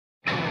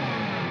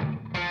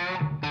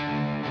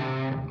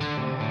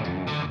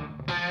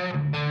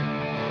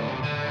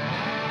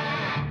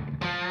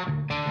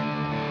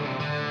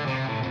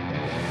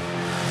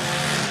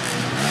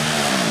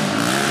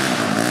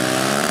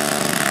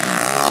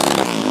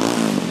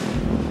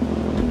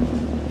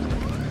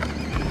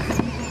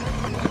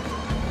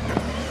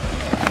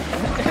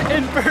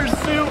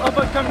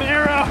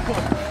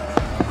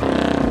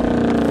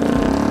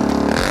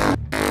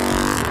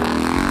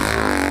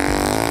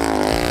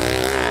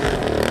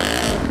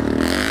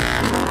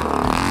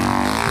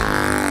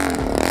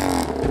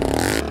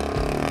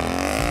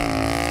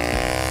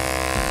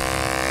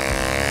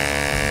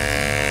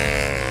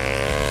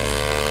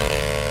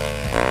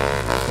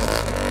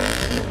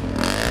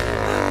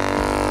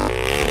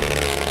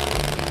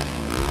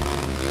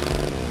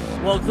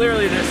Well,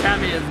 clearly this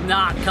Hemi is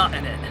not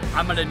cutting it.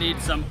 I'm gonna need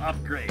some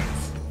upgrades.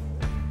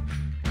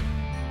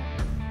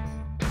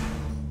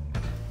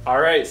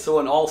 All right, so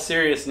in all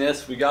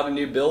seriousness, we got a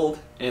new build,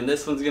 and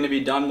this one's gonna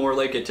be done more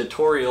like a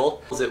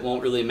tutorial. It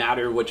won't really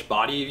matter which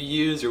body you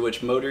use or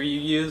which motor you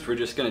use. We're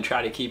just gonna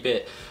try to keep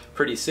it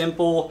pretty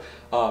simple,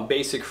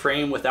 basic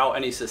frame without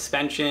any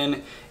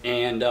suspension,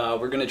 and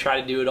we're gonna try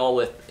to do it all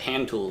with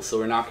hand tools. So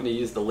we're not gonna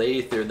use the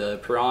lathe or the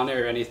piranha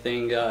or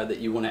anything that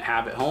you wouldn't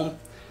have at home.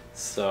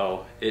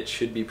 So it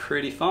should be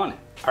pretty fun.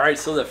 All right,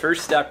 so the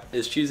first step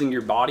is choosing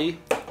your body.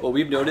 What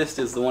we've noticed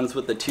is the ones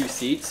with the 2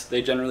 seats,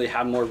 they generally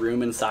have more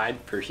room inside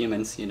for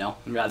humans, you know,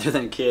 rather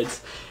than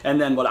kids.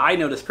 And then what I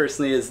noticed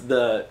personally is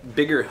the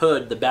bigger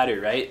hood, the better,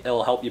 right?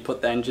 It'll help you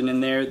put the engine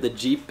in there. The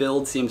Jeep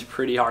build seems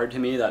pretty hard to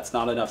me. That's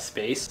not enough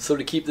space. So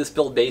to keep this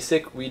build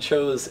basic, we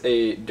chose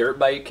a dirt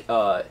bike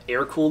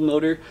air-cooled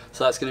motor.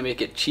 So that's gonna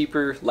make it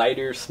cheaper,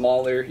 lighter,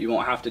 smaller. You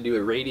won't have to do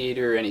a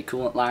radiator, any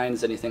coolant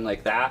lines, anything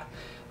like that.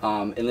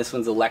 And this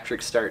one's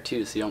electric start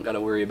too, so you don't got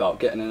to worry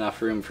about getting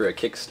enough room for a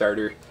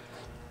Kickstarter.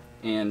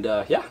 And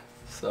yeah,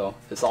 so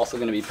it's also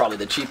going to be probably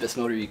the cheapest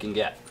motor you can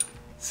get.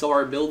 So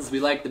our builds we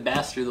like the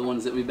best are the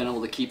ones that we've been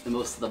able to keep the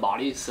most of the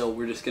body, so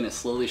we're just going to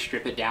slowly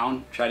strip it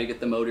down, try to get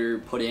the motor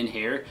put in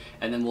here,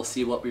 and then we'll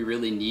see what we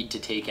really need to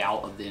take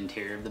out of the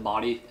interior of the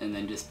body, and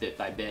then just bit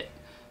by bit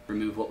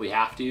remove what we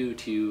have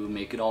to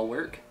make it all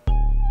work.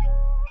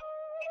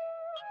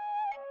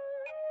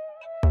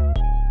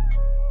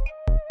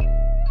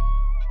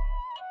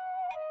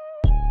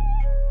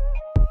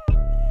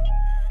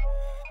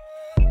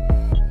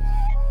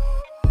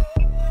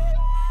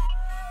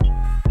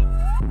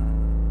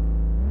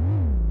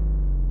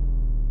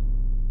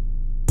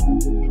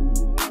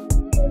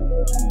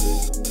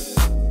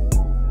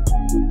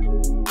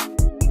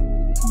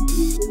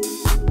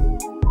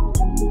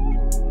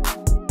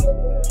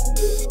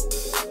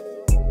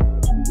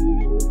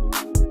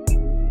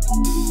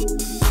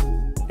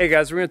 Hey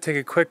guys, we're going to take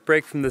a quick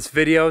break from this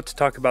video to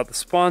talk about the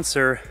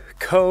sponsor,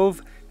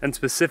 Cove, and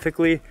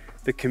specifically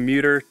the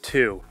Commuter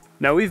 2.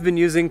 Now we've been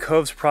using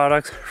Cove's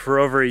products for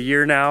over a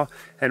year now,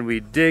 and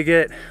we dig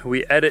it,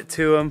 we edit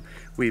to them,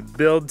 we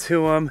build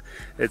to them.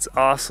 It's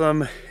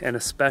awesome, and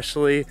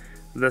especially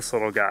this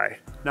little guy.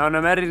 Now when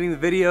I'm editing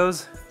the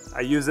videos, I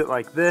use it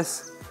like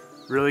this,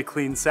 really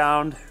clean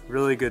sound,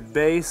 really good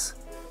bass,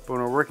 but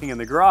when we're working in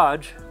the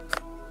garage,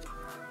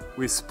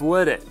 we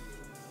split it.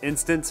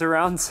 Instant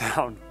surround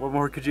sound. What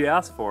more could you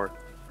ask for?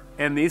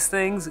 And these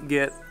things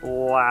get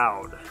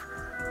loud.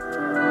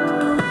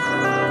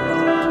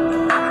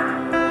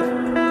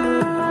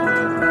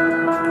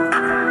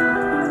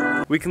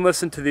 We can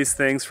listen to these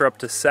things for up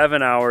to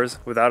 7 hours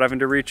without having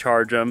to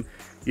recharge them.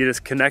 You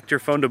just connect your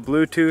phone to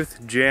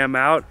Bluetooth, jam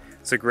out.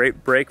 It's a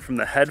great break from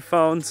the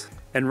headphones.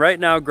 And right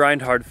now,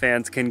 Grind Hard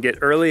fans can get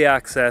early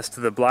access to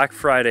the Black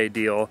Friday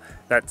deal.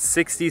 That's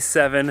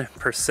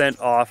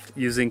 67% off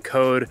using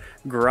code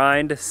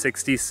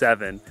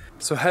GRIND67.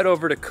 So head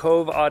over to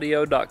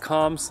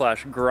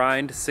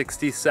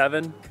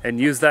coveaudio.com/grind67 and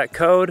use that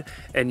code,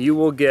 and you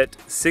will get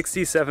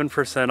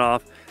 67%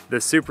 off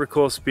this super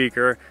cool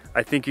speaker.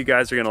 I think you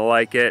guys are gonna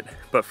like it,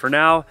 but for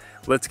now,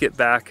 let's get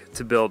back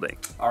to building.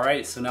 All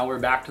right, so now we're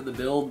back to the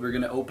build. We're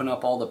gonna open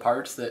up all the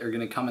parts that are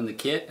gonna come in the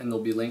kit, and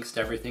there'll be links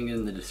to everything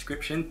in the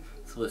description.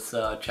 So let's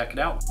check it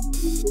out.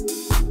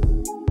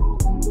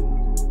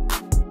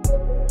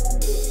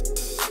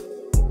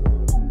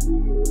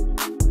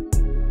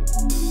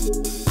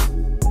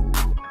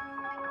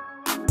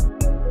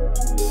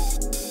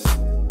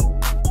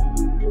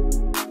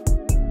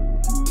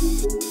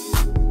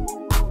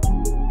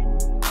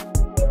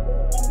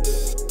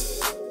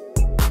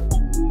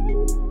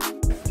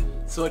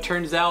 So it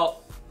turns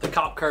out the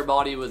cop car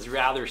body was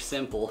rather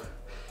simple.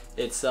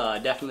 It's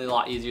definitely a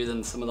lot easier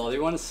than some of the other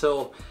ones.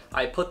 So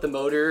I put the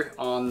motor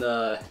on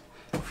the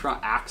front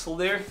axle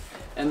there,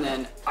 and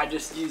then I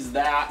just used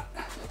that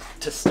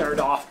to start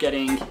off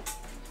getting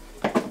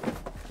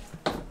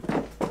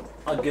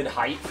a good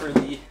height for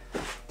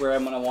where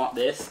I'm gonna want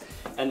this,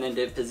 and then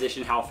to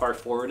position how far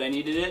forward I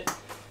needed it.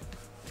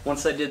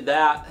 Once I did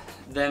that,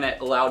 then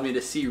it allowed me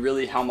to see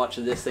really how much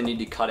of this I need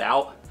to cut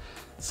out.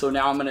 So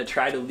now I'm gonna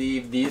try to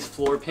leave these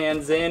floor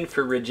pans in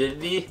for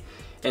rigidity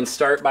and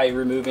start by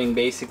removing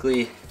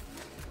basically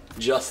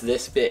just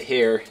this bit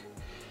here,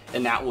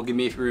 and that will give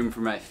me room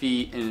for my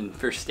feet and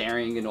for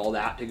steering and all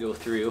that to go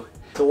through.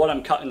 So what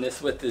I'm cutting this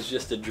with is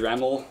just a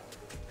Dremel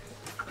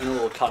and a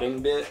little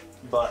cutting bit,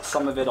 but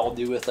some of it I'll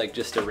do with like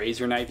just a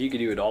razor knife. You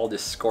could do it all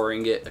just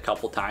scoring it a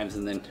couple times,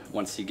 and then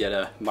once you get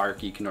a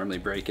mark you can normally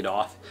break it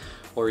off,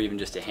 or even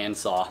just a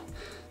handsaw.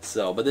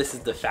 So, but this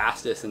is the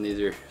fastest, and these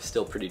are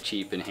still pretty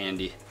cheap and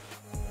handy.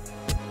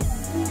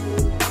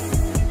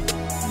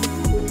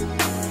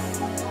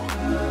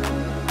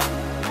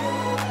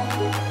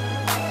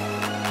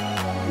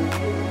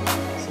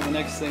 So the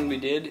next thing we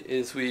did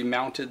is we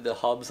mounted the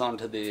hubs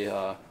onto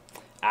the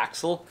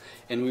axle,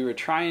 and we were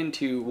trying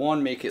to,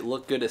 one, make it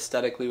look good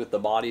aesthetically with the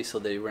body so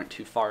they weren't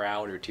too far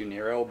out or too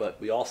narrow,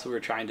 but we also were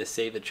trying to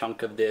save a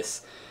chunk of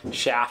this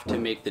shaft to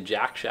make the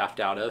jack shaft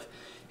out of.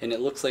 and it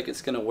looks like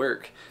it's gonna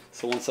work.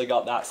 So once I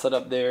got that set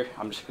up there,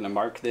 I'm just gonna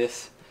mark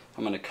this.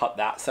 I'm gonna cut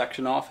that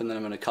section off, and then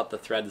I'm gonna cut the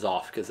threads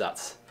off because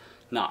that's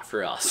not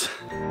for us.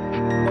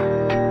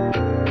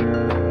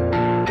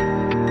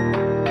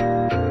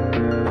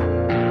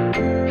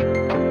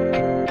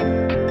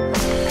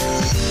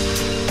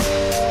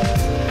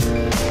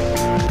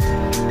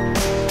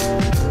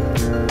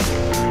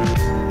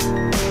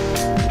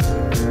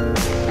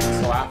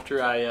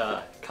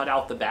 I cut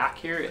out the back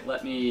here, it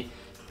let me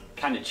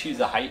kind of choose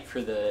a height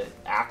for the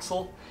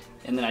axle,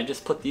 and then I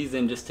just put these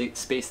in just to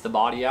space the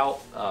body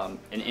out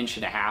 1.5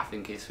 inches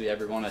in case we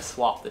ever want to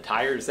swap the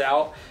tires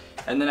out.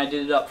 And then I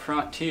did it up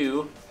front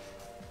too,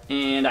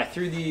 and I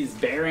threw these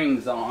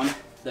bearings on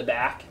the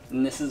back,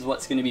 and this is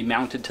what's going to be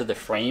mounted to the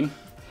frame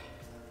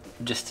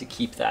just to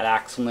keep that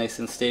axle nice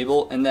and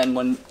stable. And then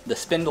when the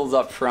spindle's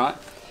up front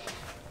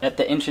at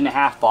the 1.5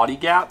 inch body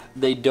gap,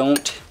 they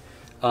don't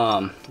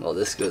well,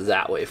 this goes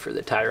that way for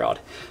the tie rod.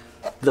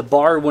 The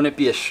bar wouldn't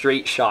be a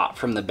straight shot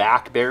from the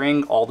back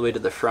bearing all the way to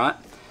the front.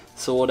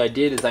 So what I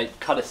did is I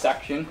cut a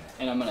section,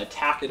 and I'm going to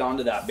tack it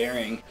onto that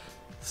bearing.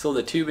 So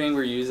the tubing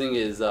we're using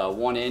is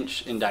 1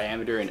 inch in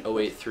diameter and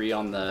 0.83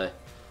 on the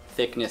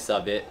thickness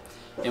of it.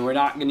 And we're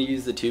not going to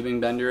use the tubing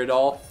bender at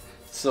all.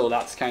 So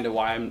that's kind of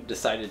why I'm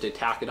decided to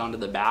tack it onto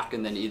the back,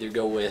 and then either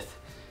go with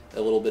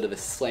a little bit of a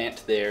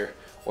slant there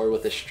or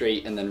with a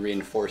straight, and then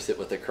reinforce it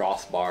with a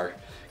crossbar.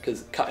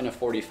 Because cutting a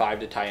 45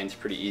 to tie in is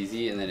pretty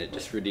easy, and then it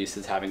just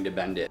reduces having to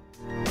bend it.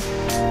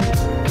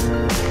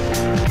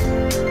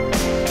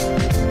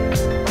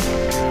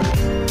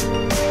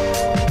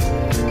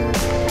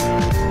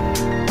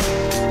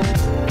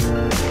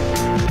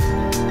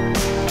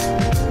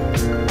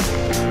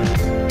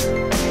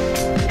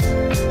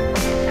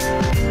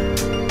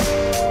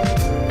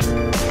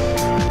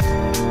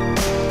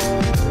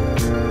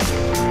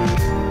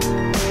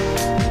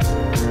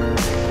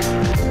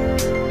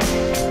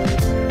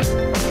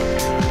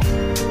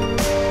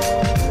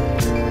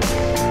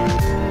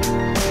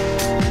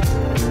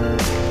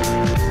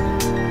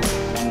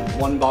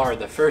 Bar,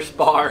 the first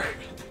bar.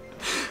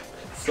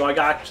 So I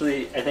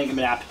think I'm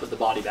gonna have to put the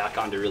body back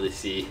on to really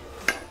see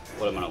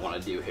what I'm gonna want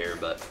to do here,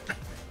 but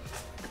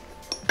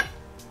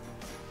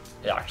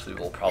it actually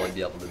will probably be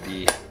able to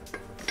be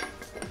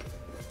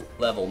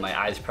level. My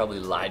eyes probably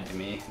lied to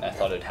me, and I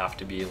thought it'd have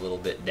to be a little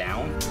bit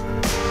down.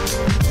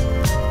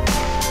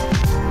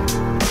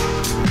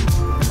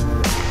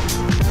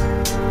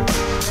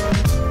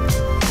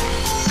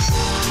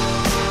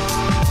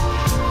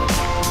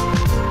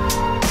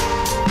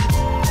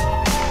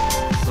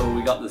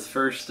 This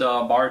first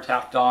bar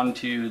tacked on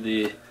to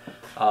the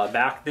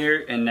back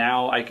there, and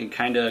now I can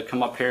kind of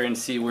come up here and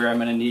see where I'm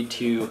going to need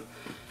to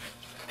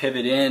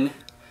pivot in.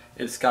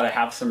 It's got to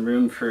have some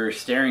room for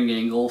steering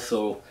angle,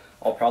 so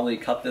I'll probably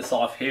cut this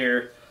off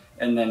here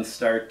and then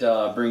start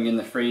bringing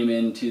the frame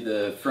into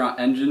the front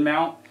engine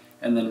mount,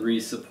 and then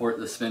re-support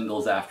the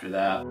spindles after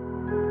that.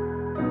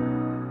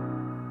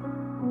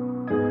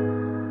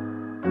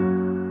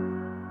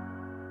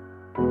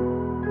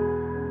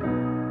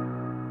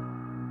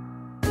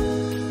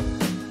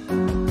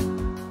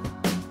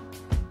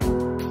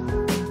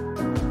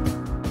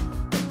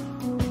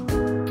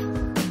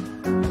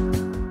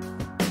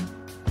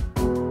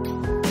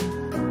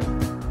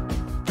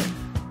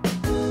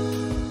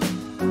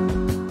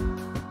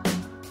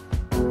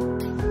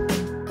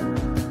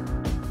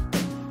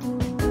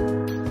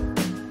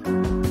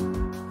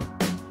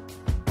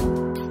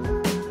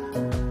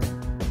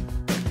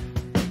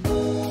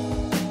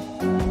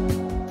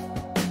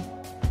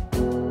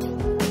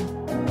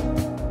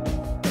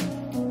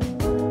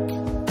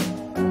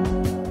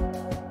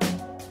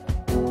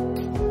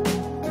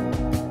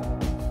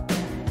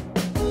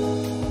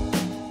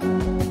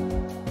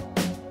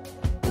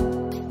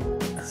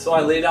 So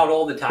I laid out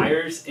all the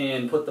tires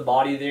and put the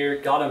body there,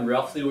 got them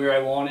roughly where I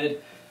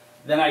wanted.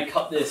 Then I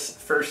cut this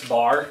first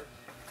bar,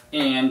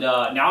 and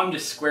now I'm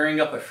just squaring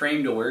up a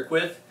frame to work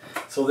with.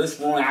 So this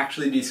won't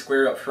actually be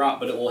square up front,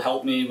 but it will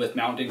help me with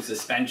mounting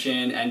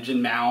suspension,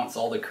 engine mounts,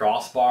 all the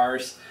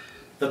crossbars.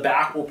 The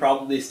back will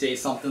probably stay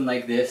something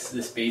like this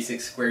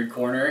basic squared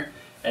corner,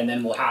 and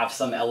then we'll have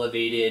some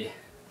elevated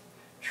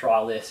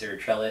trellis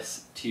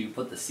to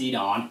put the seat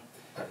on.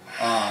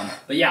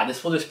 But yeah,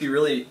 this will just be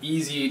really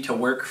easy to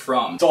work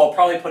from. So I'll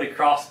probably put a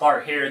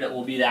crossbar here that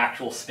will be the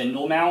actual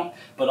spindle mount,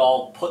 but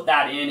I'll put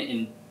that in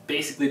and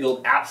basically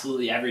build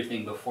absolutely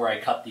everything before I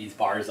cut these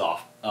bars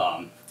off.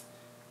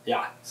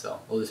 Yeah, so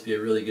it'll just be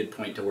a really good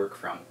point to work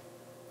from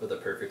with a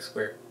perfect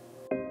square.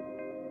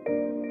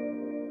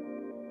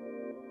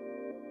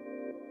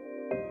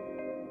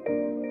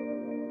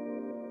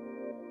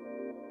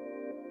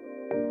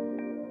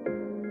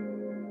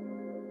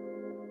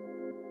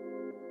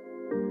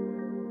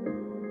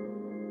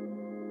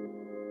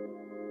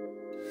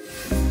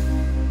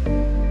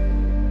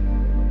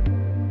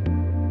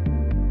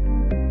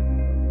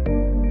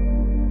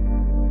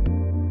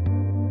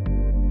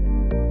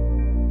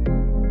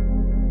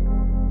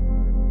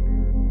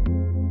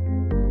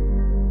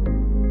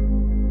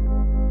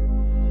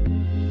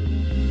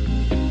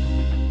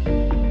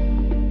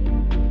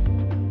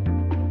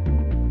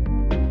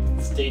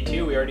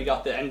 already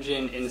got the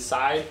engine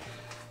inside.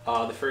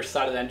 The first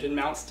side of the engine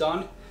mount's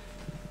done.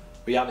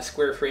 We have a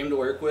square frame to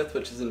work with,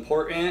 which is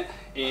important.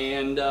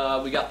 And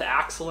we got the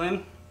axle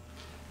in.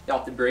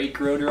 Got the brake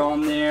rotor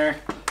on there.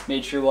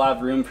 Made sure we'll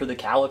have room for the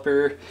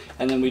caliper.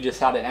 And then we just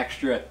had an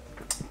extra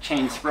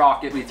chain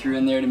sprocket we threw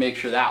in there to make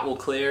sure that will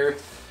clear.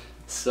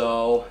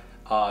 So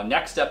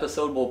next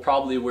episode we'll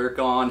probably work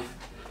on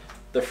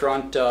the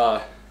front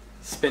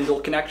spindle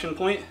connection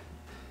point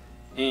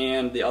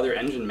and the other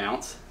engine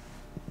mounts.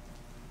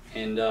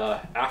 And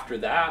after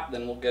that,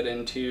 then we'll get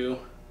into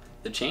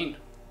the chain.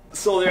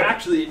 So there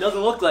actually, it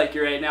doesn't look like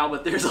it right now,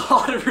 but there's a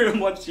lot of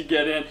room once you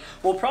get in.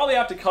 We'll probably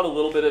have to cut a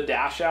little bit of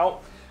dash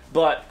out,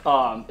 but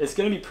it's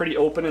gonna be pretty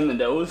open in the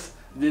nose.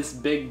 This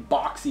big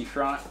boxy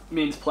front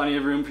means plenty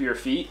of room for your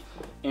feet,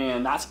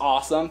 and that's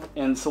awesome.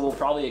 And so we'll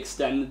probably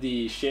extend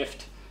the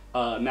shift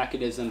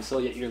mechanism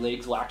so that your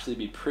legs will actually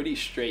be pretty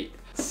straight.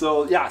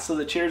 So yeah, so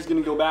the chair's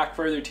gonna go back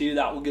further too.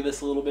 That will give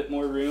us a little bit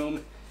more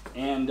room.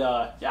 And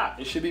yeah,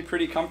 it should be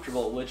pretty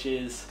comfortable, which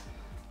is,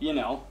 you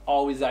know,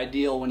 always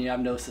ideal when you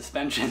have no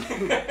suspension.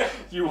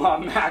 You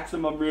want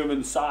maximum room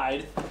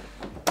inside.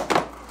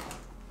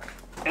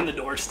 And the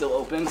door's still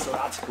open, so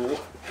that's cool.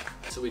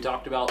 So we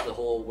talked about the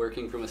whole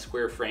working from a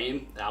square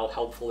frame, how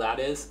helpful that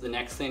is. The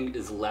next thing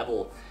is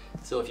level.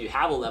 So if you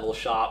have a level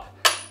shop,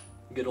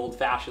 good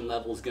old-fashioned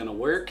level is gonna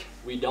work.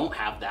 We don't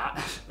have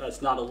that.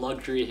 That's not a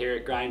luxury here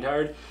at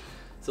Grindhard.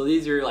 So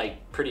these are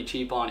like pretty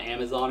cheap on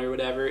Amazon or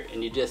whatever,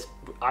 and you just,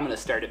 I'm gonna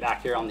start it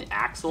back here on the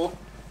axle,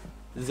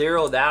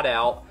 zero that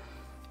out,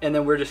 and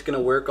then we're just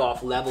gonna work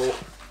off level,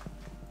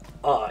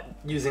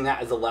 using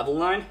that as a level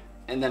line.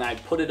 And then I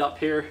put it up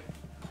here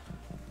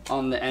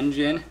on the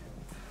engine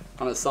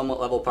on a somewhat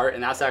level part,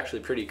 and that's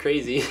actually pretty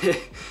crazy.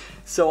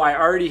 So I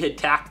already had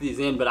tacked these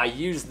in, but I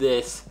used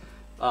this,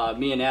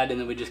 me and Ed, and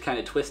then we just kind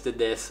of twisted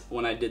this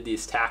when I did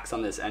these tacks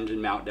on this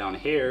engine mount down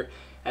here.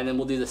 And then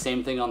we'll do the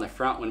same thing on the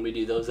front when we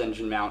do those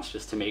engine mounts,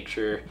 just to make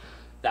sure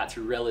that's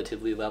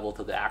relatively level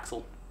to the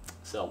axle.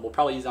 So we'll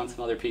probably use on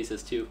some other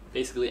pieces too.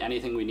 Basically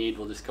anything we need,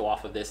 we'll just go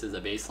off of this as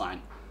a baseline.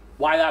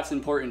 Why that's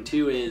important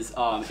too is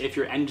if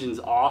your engine's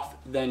off,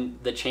 then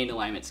the chain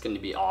alignment's going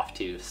to be off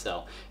too.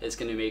 So it's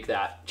going to make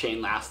that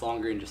chain last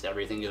longer and just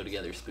everything go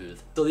together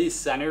smooth. So these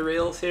center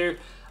rails here,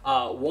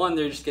 one,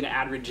 they're just going to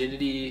add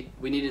rigidity.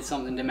 We needed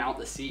something to mount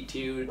the seat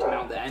to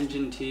mount the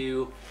engine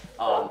to,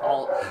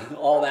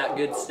 all that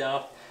good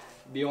stuff.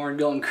 Bjorn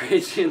going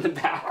crazy in the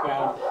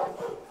background.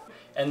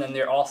 And then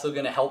they're also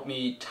going to help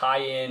me tie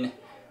in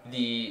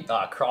the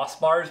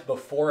crossbars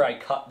before I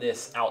cut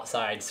this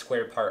outside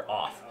square part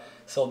off.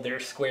 So they're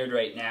squared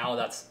right now,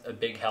 that's a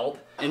big help.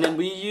 And then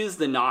we use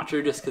the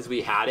notcher just because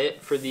we had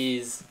it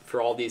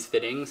for all these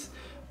fittings.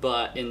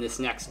 But in this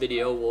next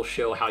video, we'll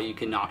show how you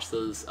can notch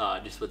those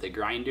just with a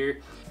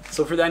grinder.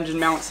 So for the engine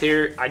mounts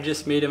here, I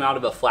just made them out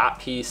of a flat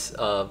piece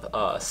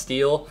of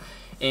steel.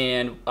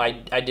 And I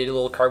did a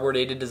little cardboard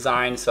aided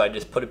design, so I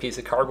just put a piece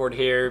of cardboard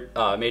here,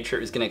 made sure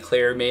it was gonna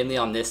clear mainly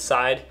on this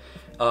side.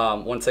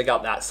 Once I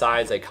got that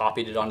size, I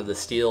copied it onto the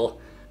steel.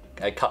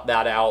 I cut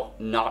that out,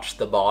 notched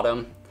the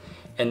bottom.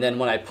 And then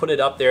when I put it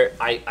up there,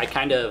 I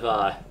kind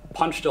of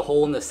punched a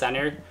hole in the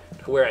center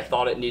to where I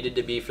thought it needed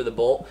to be for the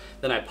bolt.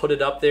 Then I put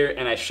it up there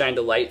and I shined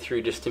a light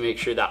through just to make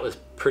sure that was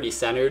pretty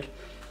centered.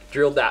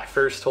 Drilled that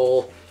first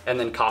hole and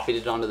then copied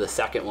it onto the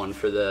second one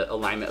for the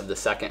alignment of the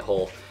second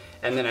hole.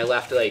 And then I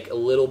left like a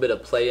little bit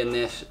of play in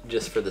this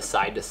just for the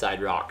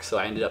side-to-side rock. So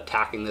I ended up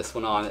tacking this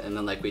one on, and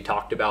then like we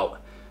talked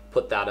about,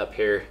 put that up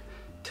here,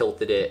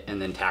 tilted it,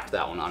 and then tacked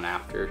that one on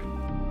after.